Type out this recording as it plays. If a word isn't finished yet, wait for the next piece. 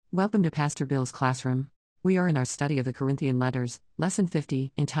Welcome to Pastor Bill's classroom. We are in our study of the Corinthian letters, Lesson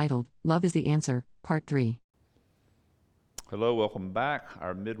 50, entitled, Love is the Answer, Part 3. Hello, welcome back.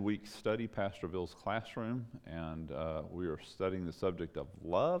 Our midweek study, Pastor Bill's classroom, and we are studying the subject of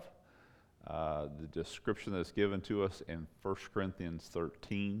love, the description that's given to us in 1 Corinthians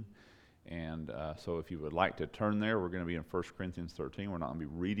 13. And so if you would like to turn there, we're going to be in 1 Corinthians 13. We're not going to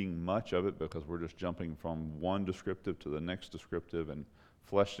be reading much of it because we're just jumping from one descriptive to the next descriptive and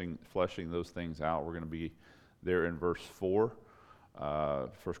fleshing those things out. We're going to be there in verse 4, 1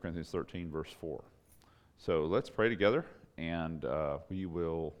 Corinthians 13, verse 4. So let's pray together, and we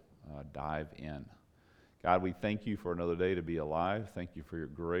will dive in. God, we thank you for another day to be alive. Thank you for your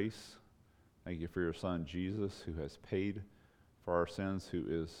grace. Thank you for your Son, Jesus, who has paid for our sins, who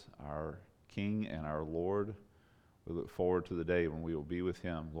is our King and our Lord. We look forward to the day when we will be with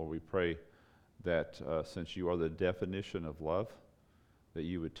him. Lord, we pray that since you are the definition of love, that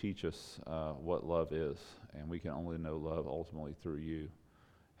you would teach us what love is, and we can only know love ultimately through you.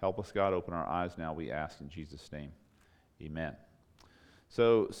 Help us, God, open our eyes now, we ask in Jesus' name. Amen.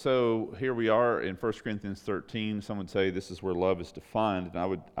 So here we are in 1 Corinthians 13. Some would say this is where love is defined,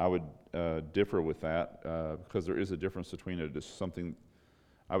 and I would differ with that because there is a difference between something.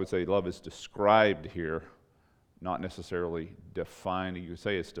 I would say love is described here, not necessarily defined. You could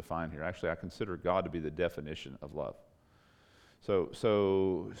say it's defined here. Actually, I consider God to be the definition of love. So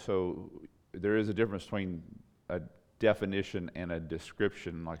there is a difference between a definition and a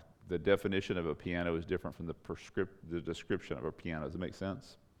description. Like the definition of a piano is different from the description of a piano. Does it make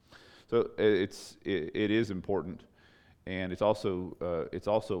sense? So it is important, and it's also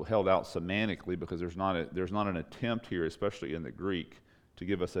held out semantically because there's not an attempt here, especially in the Greek, to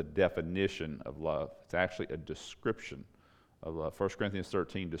give us a definition of love. It's actually a description of love. 1 Corinthians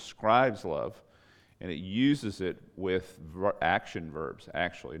 13 describes love, and it uses it with action verbs,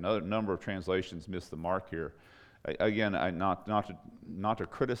 actually. Another number of translations miss the mark here. Again, not to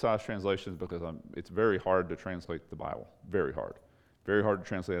criticize translations because it's very hard to translate the Bible. Very hard. Very hard to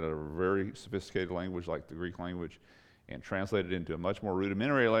translate out of a very sophisticated language like the Greek language and translate it into a much more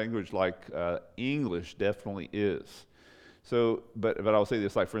rudimentary language like English definitely is. So, but I'll say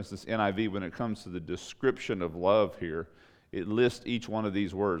this, like for instance, NIV, when it comes to the description of love here, it lists each one of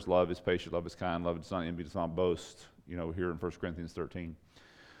these words. Love is patient, love is kind, love does not envy, does not boast, here in 1 Corinthians 13.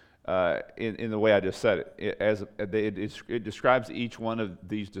 In the way I just said it, it describes each one of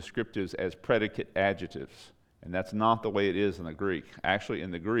these descriptives as predicate adjectives. And that's not the way it is in the Greek. Actually,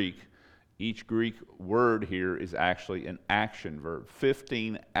 in the Greek, each Greek word here is actually an action verb.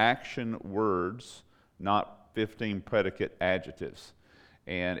 15 action words, not 15 predicate adjectives.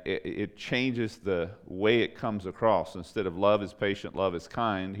 And it changes the way it comes across. Instead of love is patient, love is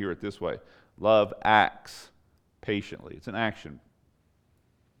kind, hear it this way. Love acts patiently. It's an action.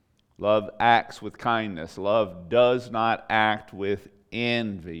 Love acts with kindness. Love does not act with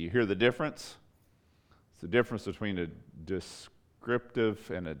envy. You hear the difference? It's the difference between a descriptive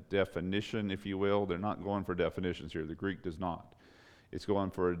and a definition, if you will. They're not going for definitions here. The Greek does not. It's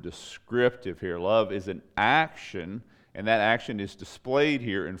going for a descriptive here. Love is an action, and that action is displayed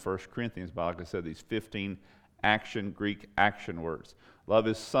here in 1 Corinthians by, like I said, these 15 Greek action words. Love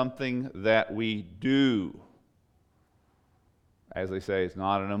is something that we do. As they say, it's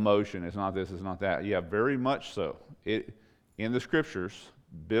not an emotion, it's not this, it's not that. Yeah, very much so. In the Scriptures,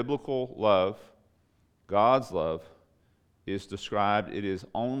 biblical love, God's love, is described, it is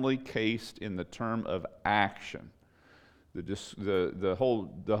only cased in the term of action. The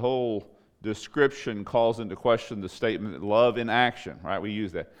whole description calls into question the statement love in action, right? We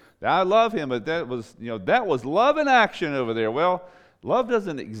use that. I love him, but that was love in action over there. Well, love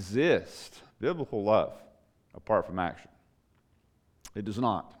doesn't exist, biblical love, apart from action. It does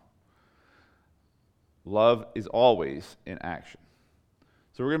not. Love is always in action.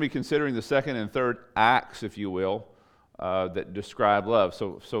 So we're going to be considering the second and third acts, if you will, that describe love.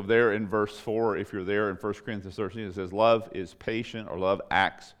 So there in verse 4, if you're there in 1 Corinthians 13, it says love is patient, or love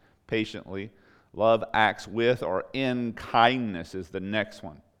acts patiently. Love acts with or in kindness is the next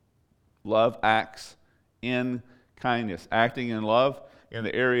one. Love acts in kindness. Acting in love in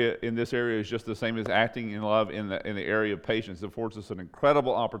this area is just the same as acting in love in the area of patience. It affords us an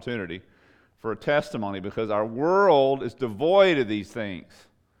incredible opportunity for a testimony because our world is devoid of these things,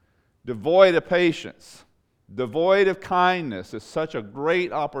 devoid of patience, devoid of kindness. It's such a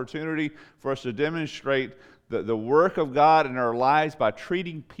great opportunity for us to demonstrate the work of God in our lives by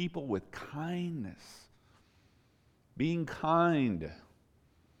treating people with kindness, being kind.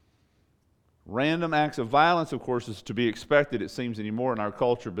 Random acts of violence, of course, is to be expected, it seems, anymore in our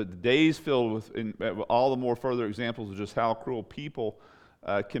culture, but the days filled with all the more further examples of just how cruel people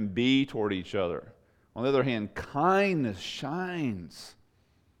can be toward each other. On the other hand, kindness shines.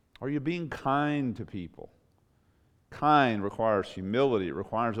 Are you being kind to people? Kind requires humility. It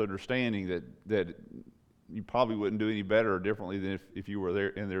requires understanding that you probably wouldn't do any better or differently than if you were there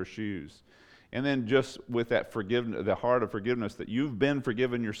in their shoes. And then just with that forgiveness, the heart of forgiveness, that you've been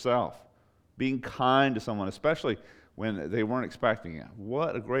forgiven yourself. Being kind to someone, especially when they weren't expecting it.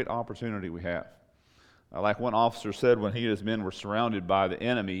 What a great opportunity we have. Like one officer said when he and his men were surrounded by the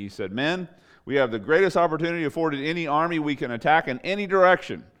enemy, he said, "Men, we have the greatest opportunity afforded any army. We can attack in any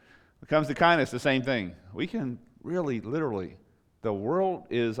direction." When it comes to kindness, the same thing. We can really, literally, the world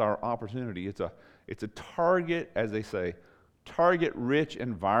is our opportunity. It's a target, as they say, target-rich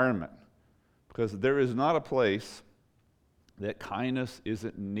environment. Because there is not a place that kindness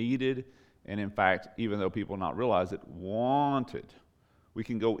isn't needed, and in fact, even though people not realize it, wanted. We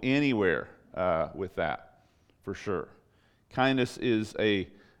can go anywhere with that, for sure. Kindness is a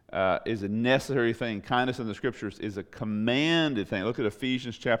necessary thing. Kindness in the Scriptures is a commanded thing. Look at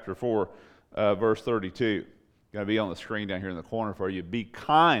Ephesians chapter 4, verse 32. Going to be on the screen down here in the corner for you. Be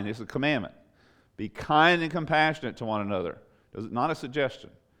kind. It's a commandment. Be kind and compassionate to one another. Not a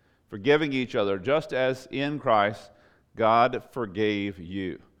suggestion. Forgiving each other, just as in Christ God forgave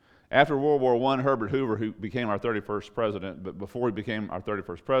you. After World War I, Herbert Hoover, who became our 31st president, but before he became our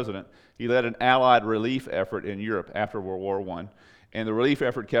 31st president, he led an Allied relief effort in Europe after World War I. And the relief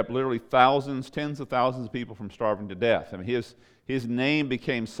effort kept literally thousands, tens of thousands of people from starving to death. I mean, his name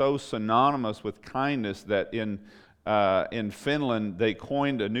became so synonymous with kindness that in Finland they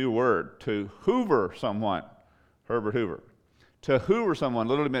coined a new word, to hoover someone. Herbert Hoover. To hoover someone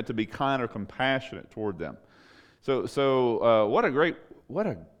literally meant to be kind or compassionate toward them. So what a great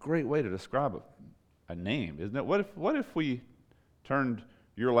way to describe a name, isn't it? What if we turned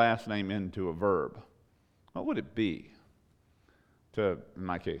your last name into a verb? What would it be? In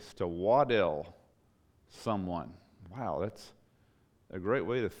my case, to waddle someone. Wow, that's a great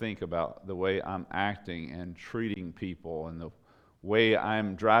way to think about the way I'm acting and treating people, and the way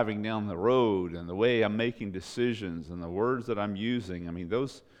I'm driving down the road, and the way I'm making decisions, and the words that I'm using. I mean,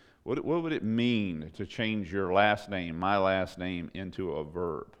 what would it mean to change your last name, my last name, into a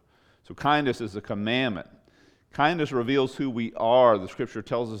verb? So kindness is a commandment. Kindness reveals who we are. The Scripture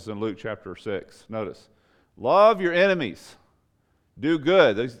tells us in Luke chapter 6. Notice, love your enemies. Do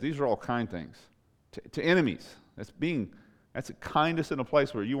good. These are all kind things. To enemies. That's a kindness in a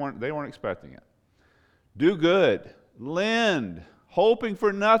place where they weren't expecting it. Do good. Lend, hoping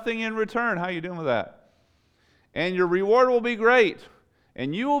for nothing in return. How are you doing with that? And your reward will be great.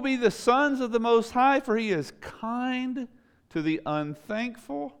 And you will be the sons of the Most High, for He is kind to the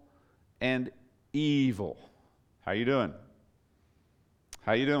unthankful and evil. How you doing?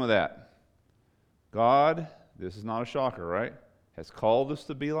 How you doing with that? God, this is not a shocker, right? Has called us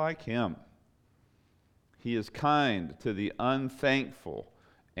to be like Him. He is kind to the unthankful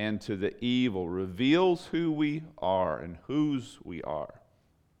and to the evil, reveals who we are and whose we are.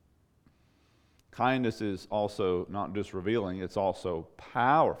 Kindness is also not just revealing, it's also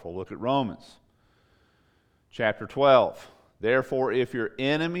powerful. Look at Romans chapter 12. Therefore, if your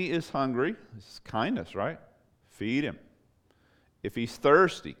enemy is hungry, this is kindness, right? Feed him. If he's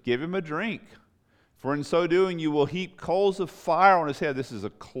thirsty, give him a drink. For in so doing, you will heap coals of fire on his head. This is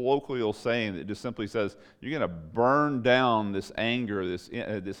a colloquial saying that just simply says, you're going to burn down this anger,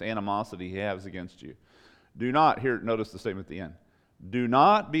 this animosity he has against you. Do not, here, notice the statement at the end. Do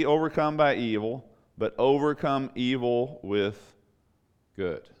not be overcome by evil, but overcome evil with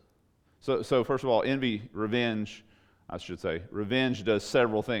good. So first of all, revenge does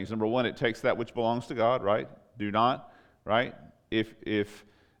several things. Number one, it takes that which belongs to God, right? Do not, right? If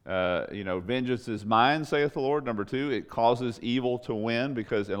vengeance is mine, saith the Lord. Number two, it causes evil to win,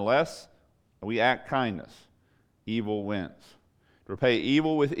 because unless we act kindness, evil wins. To repay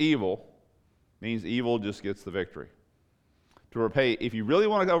evil with evil means evil just gets the victory. To repay, if you really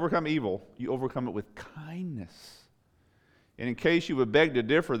want to overcome evil, you overcome it with kindness. And in case you would beg to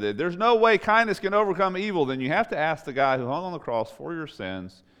differ, that there's no way kindness can overcome evil, then you have to ask the guy who hung on the cross for your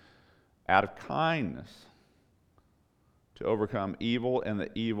sins out of kindness to overcome evil and the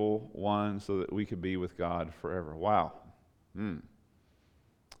evil one so that we could be with God forever. Wow.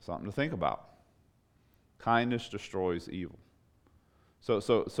 Something to think about. Kindness destroys evil.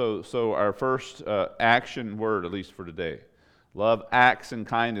 So our first action word, at least for today, love acts in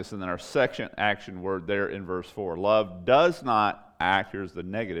kindness, and then our second action word there in verse 4. Love does not act, here's the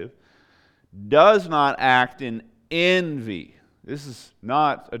negative, does not act in envy. This is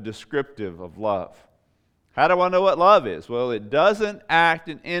not a descriptive of love. How do I know what love is? Well, it doesn't act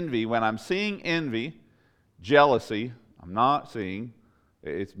in envy. When I'm seeing envy, jealousy, I'm not seeing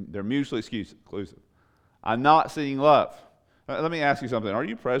They're mutually exclusive. I'm not seeing love. Let me ask you something. Are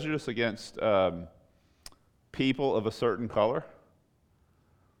you prejudiced against people of a certain color?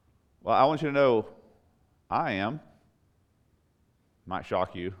 Well, I want you to know I am. Might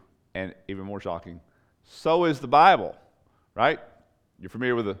shock you, and even more shocking, so is the Bible, right? You're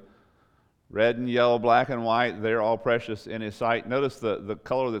familiar with the red and yellow, black and white. They're all precious in His sight. Notice the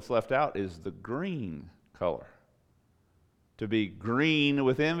color that's left out is the green color. To be green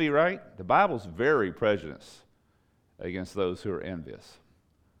with envy, right? The Bible's very prejudiced against those who are envious.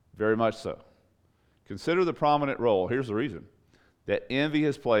 Very much so. Consider the prominent role. Here's the reason that envy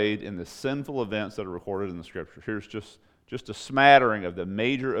has played in the sinful events that are recorded in the Scripture. Here's just a smattering of the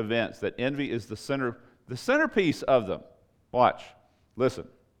major events that envy is the centerpiece of them. Watch. Listen.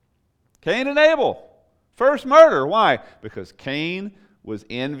 Cain and Abel. First murder. Why? Because Cain was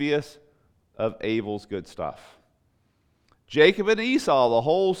envious of Abel's good stuff. Jacob and Esau, the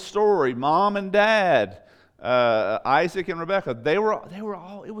whole story, mom and dad, Isaac and Rebekah,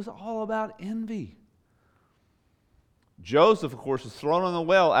 it was all about envy. Joseph, of course, was thrown in the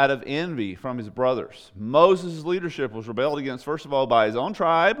well out of envy from his brothers. Moses' leadership was rebelled against, first of all, by his own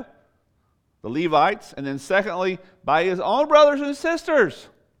tribe, the Levites, and then secondly, by his own brothers and sisters.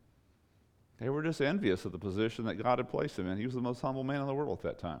 They were just envious of the position that God had placed him in. He was the most humble man in the world at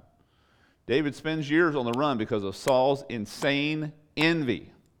that time. David spends years on the run because of Saul's insane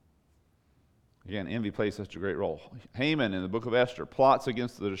envy. Again, envy plays such a great role. Haman in the book of Esther plots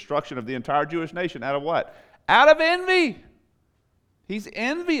against the destruction of the entire Jewish nation out of what? Out of envy. He's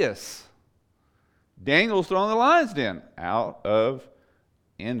envious. Daniel's thrown in the lion's den out of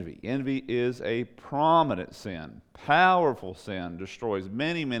envy. Envy is a prominent sin, powerful sin, destroys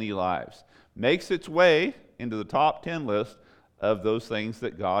many, many lives, makes its way into the top 10 list of those things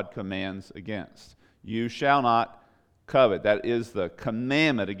that God commands against. You shall not covet. That is the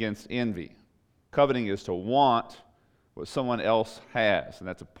commandment against envy. Coveting is to want what someone else has, and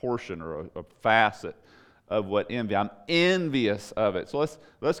that's a portion or a facet of what envy. I'm envious of it. So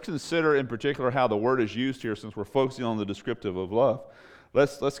let's consider in particular how the word is used here, since we're focusing on the descriptive of love.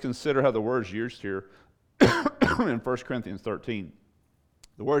 Let's consider how the word is used here in 1 Corinthians 13.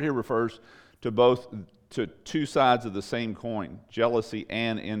 The word here refers to two sides of the same coin, jealousy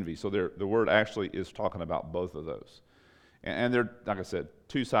and envy. So the word actually is talking about both of those. And they're, like I said,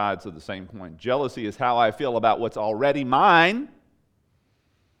 two sides of the same coin. Jealousy is how I feel about what's already mine,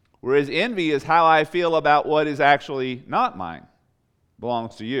 whereas envy is how I feel about what is actually not mine,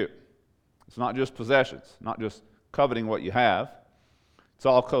 belongs to you. It's not just possessions, not just coveting what you have. It's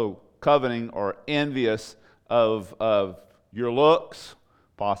also coveting or envious of your looks,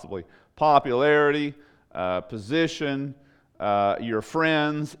 possibly popularity, position, your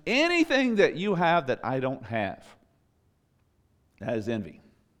friends, anything that you have that I don't have. That is envy.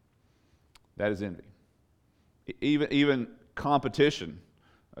 That is envy. Even competition.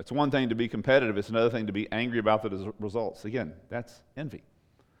 It's one thing to be competitive. It's another thing to be angry about the results. Again, that's envy.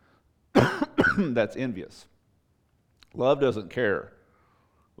 That's envious. Love doesn't care,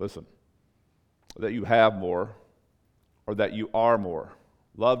 listen, that you have more or that you are more.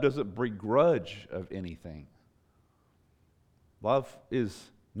 Love doesn't begrudge of anything. Love is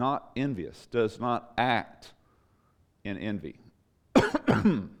not envious, does not act in envy.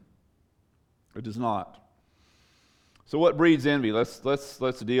 It does not. So what breeds envy?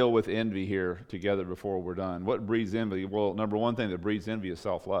 Let's deal with envy here together before we're done. What breeds envy? Well, number one thing that breeds envy is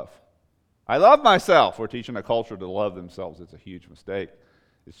self-love. I love myself. We're teaching a culture to love themselves. It's a huge mistake.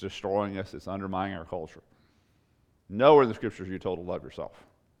 It's destroying us. It's undermining our culture. Nowhere in the Scriptures are you told to love yourself.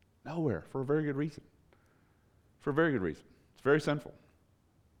 Nowhere. For a very good reason. For a very good reason. It's very sinful.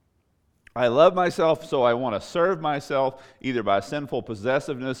 I love myself, so I want to serve myself either by sinful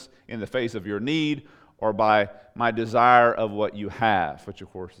possessiveness in the face of your need or by my desire of what you have, which of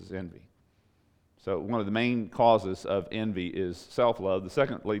course is envy. So one of the main causes of envy is self-love. The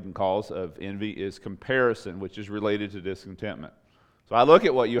second leading cause of envy is comparison, which is related to discontentment. So I look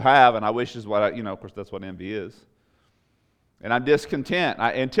at what you have and I wish is what of course that's what envy is. And I'm discontent.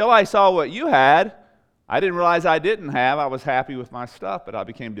 Until I saw what you had, I didn't realize I didn't have. I was happy with my stuff, but I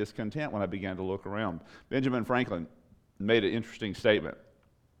became discontent when I began to look around. Benjamin Franklin made an interesting statement.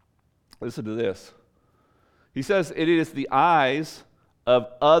 Listen to this. He says, "It is the eyes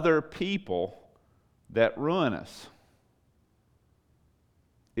of other people that ruin us."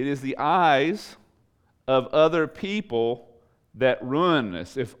 It is the eyes of other people that ruin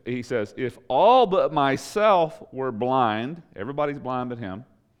us. He says, if all but myself were blind, everybody's blind but him,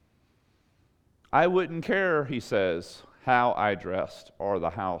 I wouldn't care, he says, how I dressed or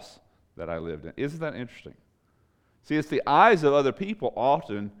the house that I lived in. Isn't that interesting? See, it's the eyes of other people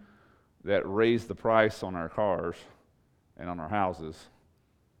often that raise the price on our cars and on our houses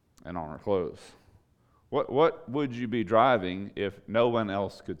and on our clothes. What would you be driving if no one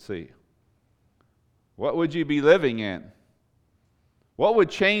else could see? What would you be living in? What would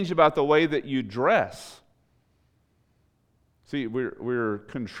change about the way that you dress? See, we're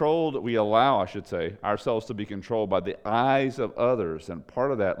controlled, we allow, I should say, ourselves to be controlled by the eyes of others. And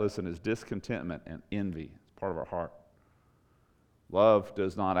part of that, listen, is discontentment and envy. It's part of our heart. Love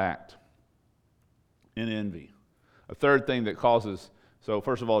does not act in envy. A third thing that causes, so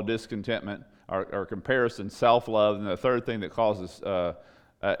first of all, discontentment, or comparison, self-love. And the third thing that causes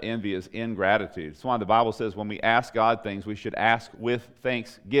envy is ingratitude. That's why the Bible says when we ask God things, we should ask with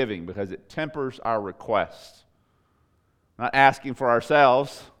thanksgiving, because it tempers our requests. Not asking for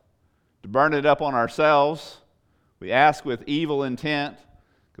ourselves, to burn it up on ourselves. We ask with evil intent,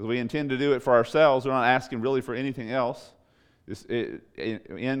 because we intend to do it for ourselves. We're not asking really for anything else.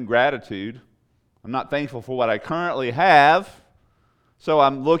 Ingratitude. I'm not thankful for what I currently have, so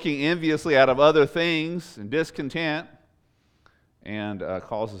I'm looking enviously out of other things and discontent, and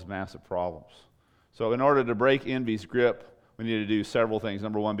causes massive problems. So in order to break envy's grip, we need to do several things.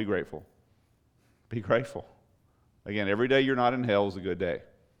 Number one, be grateful. Be grateful. Again, every day you're not in hell is a good day,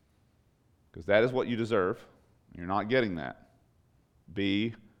 because that is what you deserve. You're not getting that.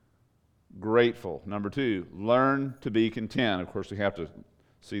 Be grateful. Number two, learn to be content. Of course, we have to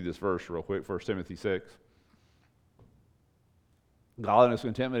see this verse real quick, 1 Timothy 6. Godliness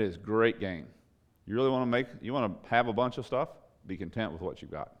and contentment is great gain. You really want to have a bunch of stuff? Be content with what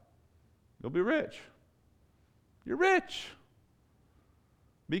you've got. You'll be rich. You're rich.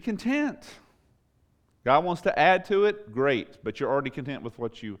 Be content. God wants to add to it, great, but you're already content with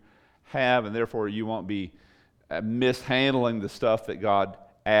what you have, and therefore you won't be mishandling the stuff that God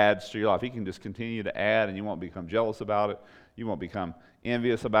adds to your life. He can just continue to add, and you won't become jealous about it. You won't become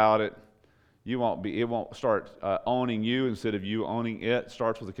envious about it. It won't start owning you instead of you owning it. It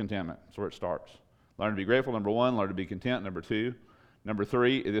starts with the contentment. That's where it starts. Learn to be grateful, number one. Learn to be content, number two. Number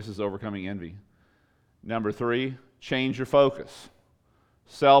three, this is overcoming envy. Number three, change your focus.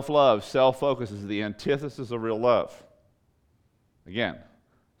 Self-love, self-focus is the antithesis of real love. Again,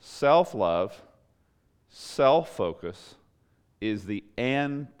 self-love, self-focus is the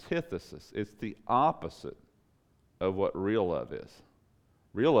antithesis. It's the opposite of what real love is.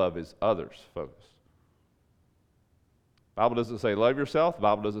 Real love is others focused. The Bible doesn't say love yourself. The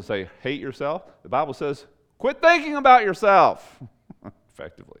Bible doesn't say hate yourself. The Bible says quit thinking about yourself,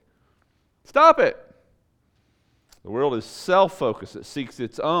 effectively. Stop it. The world is self-focused. It seeks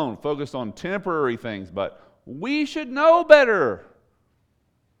its own, focused on temporary things, but we should know better.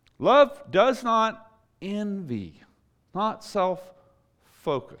 Love does not envy, not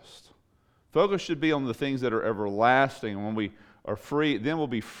self-focused. Focus should be on the things that are everlasting. And when we are free, then we'll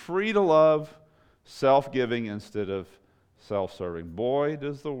be free to love, self-giving instead of self-serving. Boy,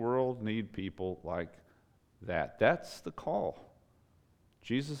 does the world need people like that. That's the call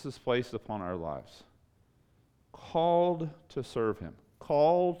Jesus has placed upon our lives. Called to serve Him,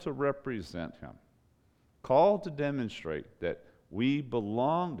 called to represent Him, called to demonstrate that we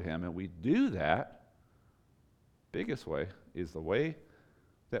belong to Him, and we do that. Biggest way is the way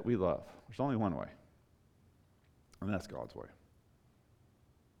that we love. There's only one way, and that's God's way.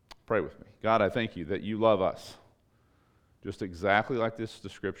 Pray with me. God, I thank you that you love us just exactly like this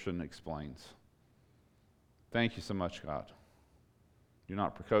description explains. Thank you so much, God. You're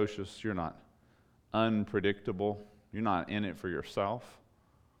not precocious. You're not unpredictable. You're not in it for yourself.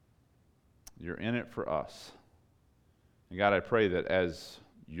 You're in it for us. And God, I pray that as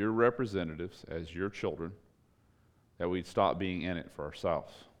your representatives, as your children, that we'd stop being in it for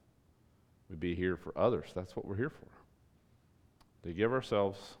ourselves. We'd be here for others. That's what we're here for. To give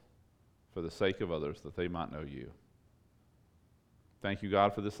ourselves for the sake of others, that they might know you. Thank you,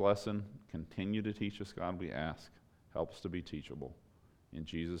 God, for this lesson. Continue to teach us, God, we ask. Help us to be teachable. In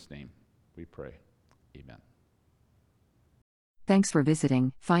Jesus' name we pray. Amen. Thanks for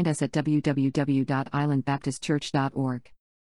visiting. Find us at www.islandbaptistchurch.org.